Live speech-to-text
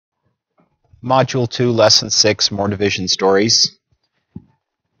Module 2, Lesson 6, More Division Stories.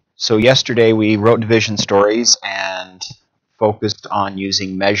 So yesterday we wrote division stories and focused on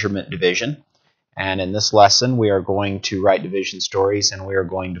using measurement division. And in this lesson we are going to write division stories and we are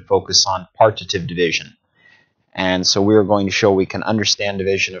going to focus on partitive division. And so we are going to show we can understand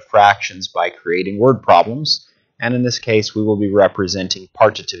division of fractions by creating word problems. And in this case we will be representing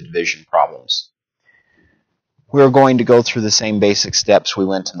partitive division problems. We are going to go through the same basic steps we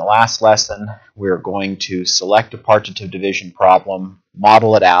went in the last lesson. We are going to select a partitive division problem,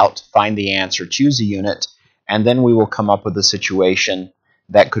 model it out, find the answer, choose a unit, and then we will come up with a situation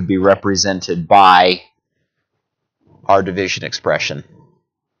that could be represented by our division expression.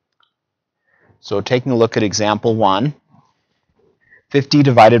 So taking a look at example 1, 50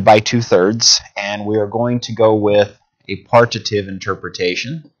 divided by 2/3, and we are going to go with a partitive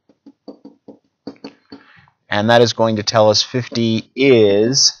interpretation. And that is going to tell us 50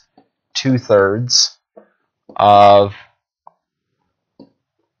 is 2/3 of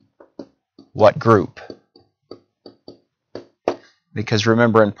what group? Because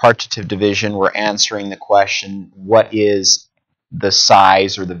remember, in partitive division, we're answering the question, what is the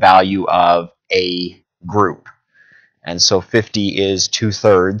size or the value of a group? And so 50 is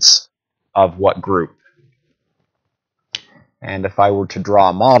 2/3 of what group? And if I were to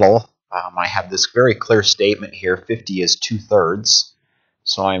draw a model, I have this very clear statement here, 50 is 2/3.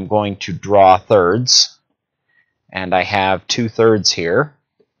 So I'm going to draw thirds, and I have 2/3 here.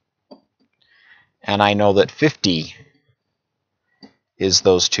 And I know that 50 is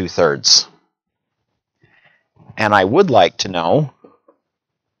those 2/3. And I would like to know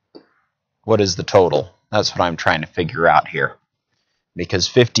what is the total. That's what I'm trying to figure out here. Because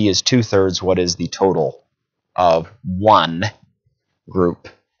 50 is 2/3, what is the total of one group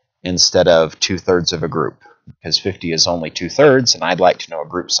instead of 2/3 of a group? Because 50 is only 2/3, and I'd like to know a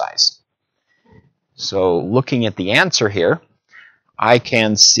group size. So looking at the answer here, I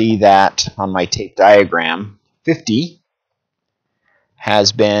can see that on my tape diagram, 50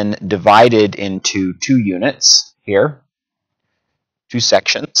 has been divided into two units here, two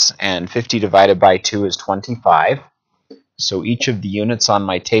sections, and 50 divided by 2 is 25. So each of the units on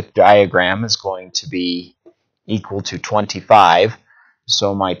my tape diagram is going to be equal to 25.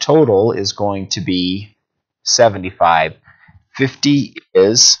 So my total is going to be 75. 50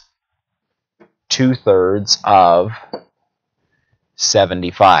 is 2/3 of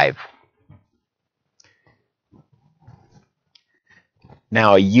 75.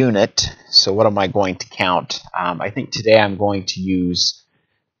 Now a unit, so what am I going to count? I think today I'm going to use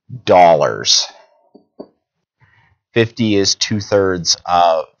dollars. 50 is 2/3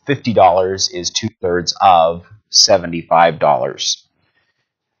 of $50 is 2/3 of $75.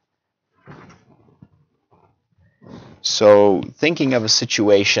 So thinking of a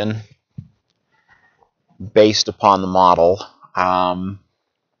situation based upon the model,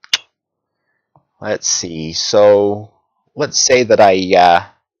 let's see. So let's say that I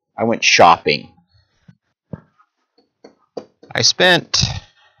went shopping. I spent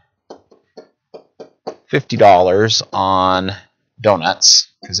 $50 on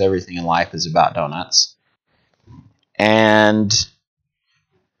donuts, because everything in life is about donuts. And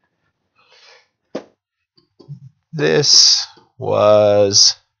this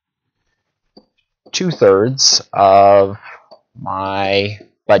was 2/3 of my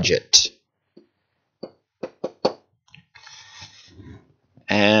budget.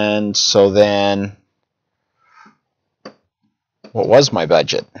 And so then, what was my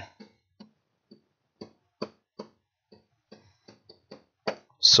budget?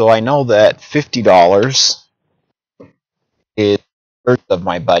 So I know that $50 is 1/3 of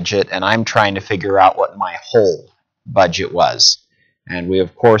my budget, and I'm trying to figure out what my whole budget was. And we,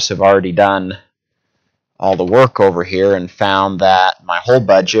 of course, have already done all the work over here and found that my whole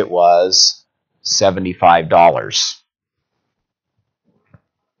budget was $75.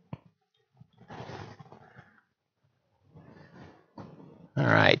 All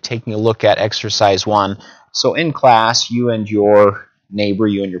right, taking a look at exercise 1. So in class, you and your neighbor,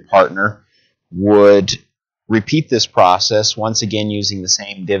 you and your partner, would repeat this process, once again using the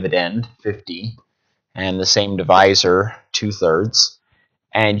same dividend, 50, and the same divisor, 2/3,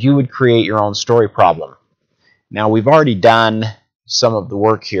 and you would create your own story problem. Now, we've already done some of the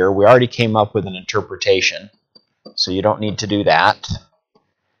work here. We already came up with an interpretation, so you don't need to do that.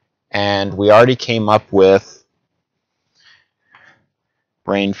 And we already came up with,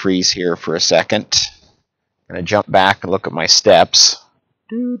 brain freeze here for a second. I'm going to jump back and look at my steps.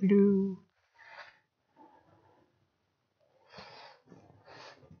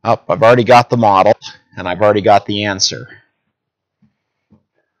 Oh, I've already got the model, and I've already got the answer.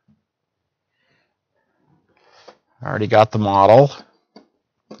 I already got the model.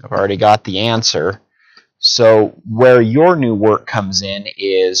 I've already got the answer. So where your new work comes in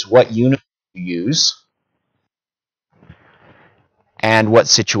is what unit you use and what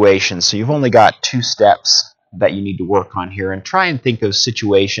situation. So you've only got 2 steps that you need to work on here, and try and think of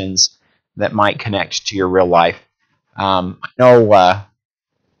situations that might connect to your real life. I know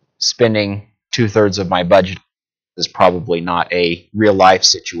spending 2/3 of my budget is probably not a real life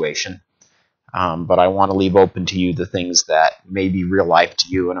situation, but I want to leave open to you the things that may be real life to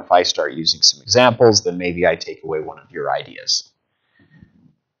you, and if I start using some examples, then maybe I take away one of your ideas.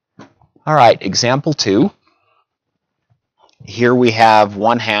 All right, example 2. Here we have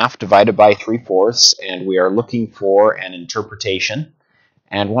 1/2 divided by 3/4, and we are looking for an interpretation.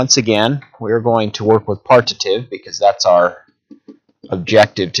 And once again, we're going to work with partitive because that's our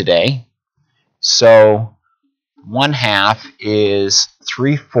objective today. So 1/2 is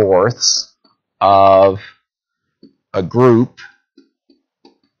 3/4 of a group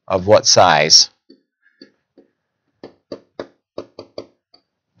of what size?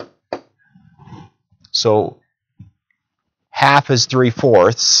 So 1/2 is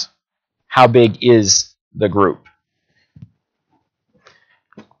 3/4. How big is the group?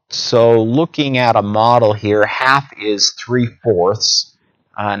 So looking at a model here, 1/2 is 3/4.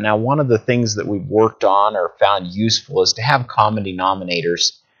 Now one of the things that we've worked on or found useful is to have common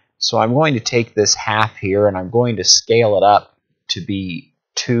denominators. So I'm going to take this 1/2 here and I'm going to scale it up to be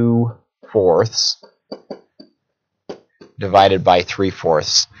 2/4 divided by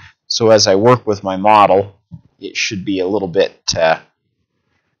 3/4. So as I work with my model, it should be a little bit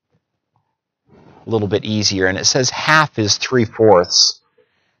easier. And it says 1/2 is 3/4.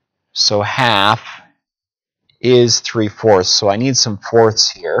 So 1/2 is 3/4. So I need some fourths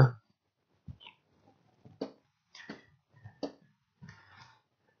here.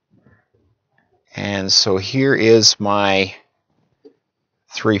 And so here is my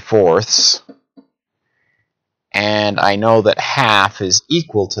 3/4. And I know that 1/2 is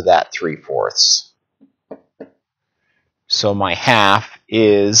equal to that 3/4. So my 1/2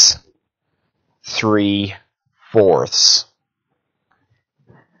 is 3/4.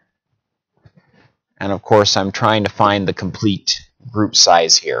 And of course, I'm trying to find the complete group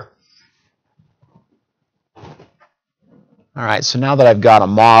size here. All right, so now that I've got a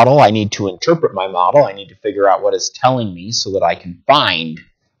model, I need to interpret my model. I need to figure out what it's telling me so that I can find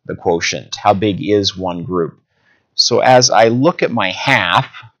the quotient. How big is one group? So as I look at my 1/2,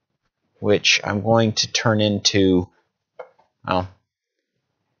 which I'm going to turn into, well,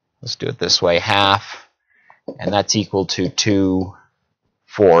 let's do it this way, 1/2, and that's equal to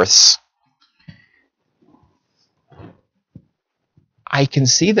 2/4. I can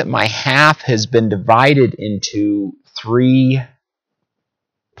see that my 1/2 has been divided into 3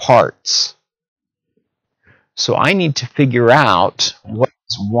 parts. So I need to figure out what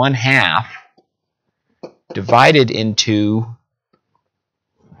is 1/2 divided into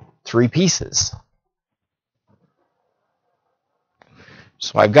 3 pieces.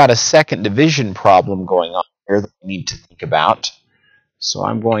 So I've got a second division problem going on here that I need to think about. So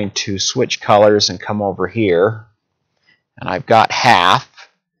I'm going to switch colors and come over here. And I've got 1/2,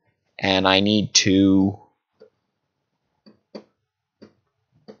 and I need to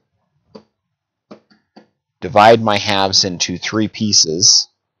divide my halves into 3 pieces.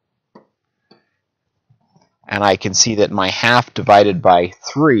 And I can see that my 1/2 divided by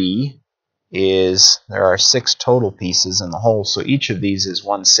 3 is, there are 6 total pieces in the whole, so each of these is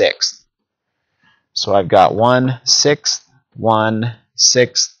 1/6. So I've got 1/6,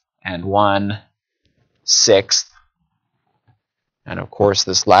 1/6, and 1/6. And of course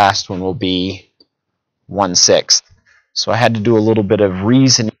this last one will be 1/6. So I had to do a little bit of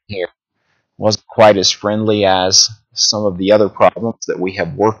reasoning here. It wasn't quite as friendly as some of the other problems that we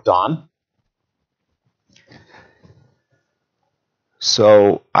have worked on.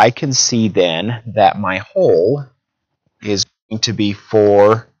 So I can see then that my whole is going to be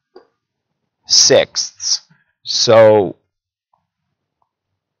 4/6. So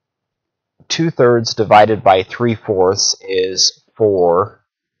 2/3 divided by 3/4 is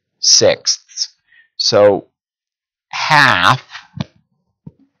 4/6. So 1/2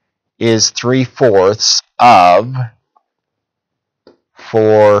 is 3/4 of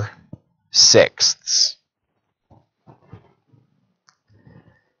 4/6.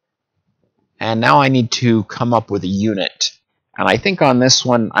 And now I need to come up with a unit. And I think on this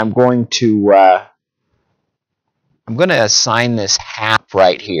one I'm going to assign this 1/2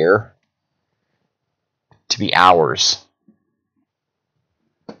 right here to be hours.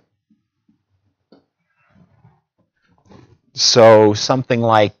 So something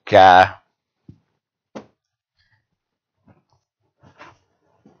like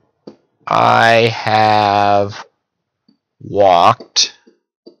I have walked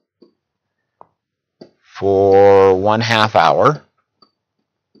for 1/2 hour.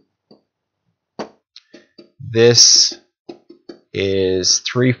 This is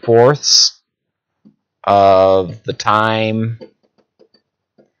 3/4 of the time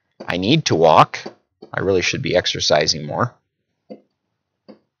I need to walk. I really should be exercising more.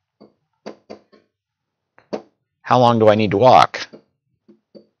 How long do I need to walk?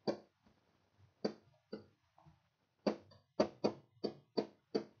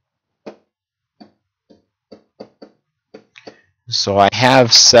 So I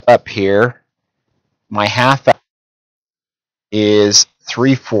have set up here, my half hour is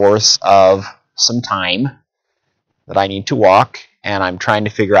 3/4 of some time that I need to walk, and I'm trying to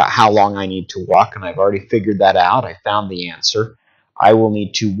figure out how long I need to walk, and I've already figured that out. I found the answer. I will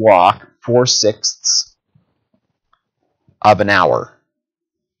need to walk 4/6 of an hour.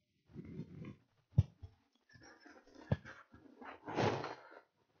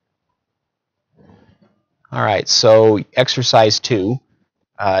 All right, so exercise 2,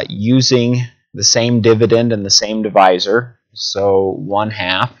 using the same dividend and the same divisor, so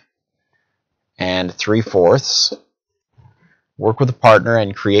 1/2 and 3/4. Work with a partner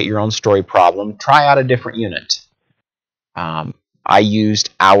and create your own story problem. Try out a different unit. I used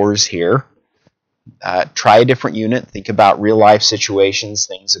hours here. Try a different unit. Think about real life situations,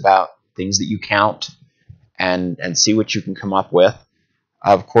 things that you count, and see what you can come up with.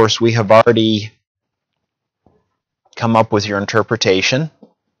 Of course, we have already come up with your interpretation.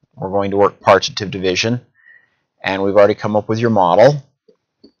 We're going to work partitive division, and we've already come up with your model,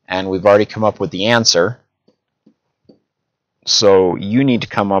 and we've already come up with the answer. So you need to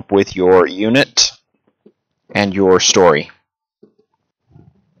come up with your unit and your story.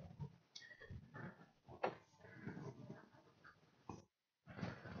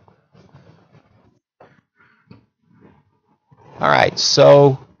 All right,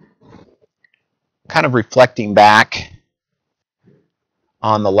 so kind of reflecting back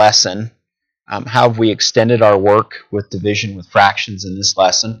on the lesson, how have we extended our work with division with fractions in this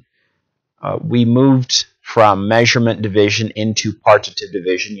lesson? We moved from measurement division into partitive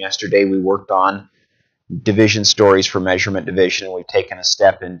division. Yesterday we worked on division stories for measurement division, and we've taken a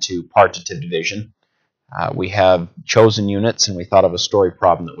step into partitive division. We have chosen units, and we thought of a story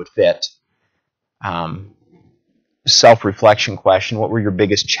problem that would fit. Self-reflection question: what were your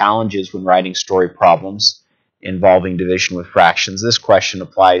biggest challenges when writing story problems involving division with fractions? This question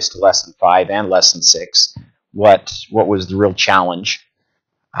applies to lesson 5 and lesson 6. What was the real challenge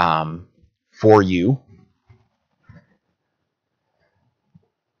for you?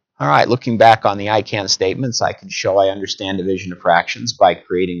 All right, looking back on the I can statements, I can show I understand division of fractions by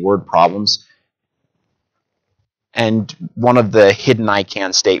creating word problems. And one of the hidden I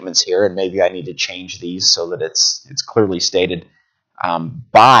can statements here, and maybe I need to change these so that it's clearly stated,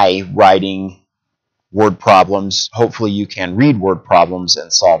 by writing word problems, hopefully you can read word problems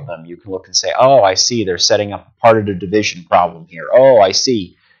and solve them. You can look and say, oh, I see, they're setting up a partitive division problem here. Oh, I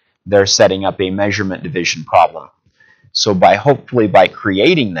see, they're setting up a measurement division problem. So hopefully by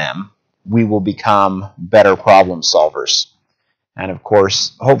creating them, we will become better problem solvers. And of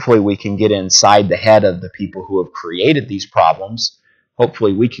course, hopefully we can get inside the head of the people who have created these problems.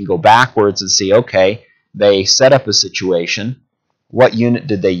 Hopefully we can go backwards and see, okay, they set up a situation. What unit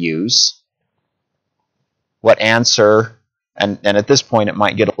did they use? What answer? And at this point it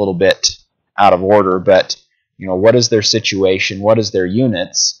might get a little bit out of order, but what is their situation? What is their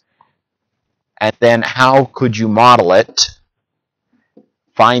units? And then how could you model it?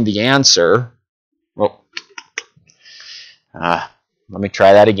 Find the answer. Well, let me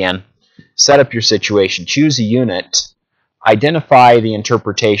try that again. Set up your situation. Choose a unit. Identify the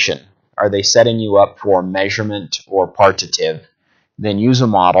interpretation. Are they setting you up for measurement or partitive? Then use a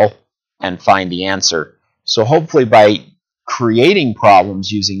model and find the answer. So hopefully by creating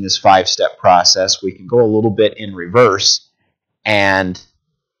problems using this 5-step process, we can go a little bit in reverse and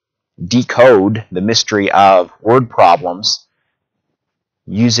decode the mystery of word problems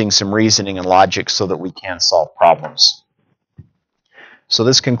using some reasoning and logic so that we can solve problems. So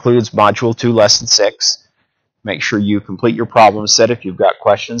this concludes Module 2, Lesson 6. Make sure you complete your problem set. If you've got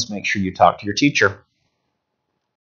questions, make sure you talk to your teacher.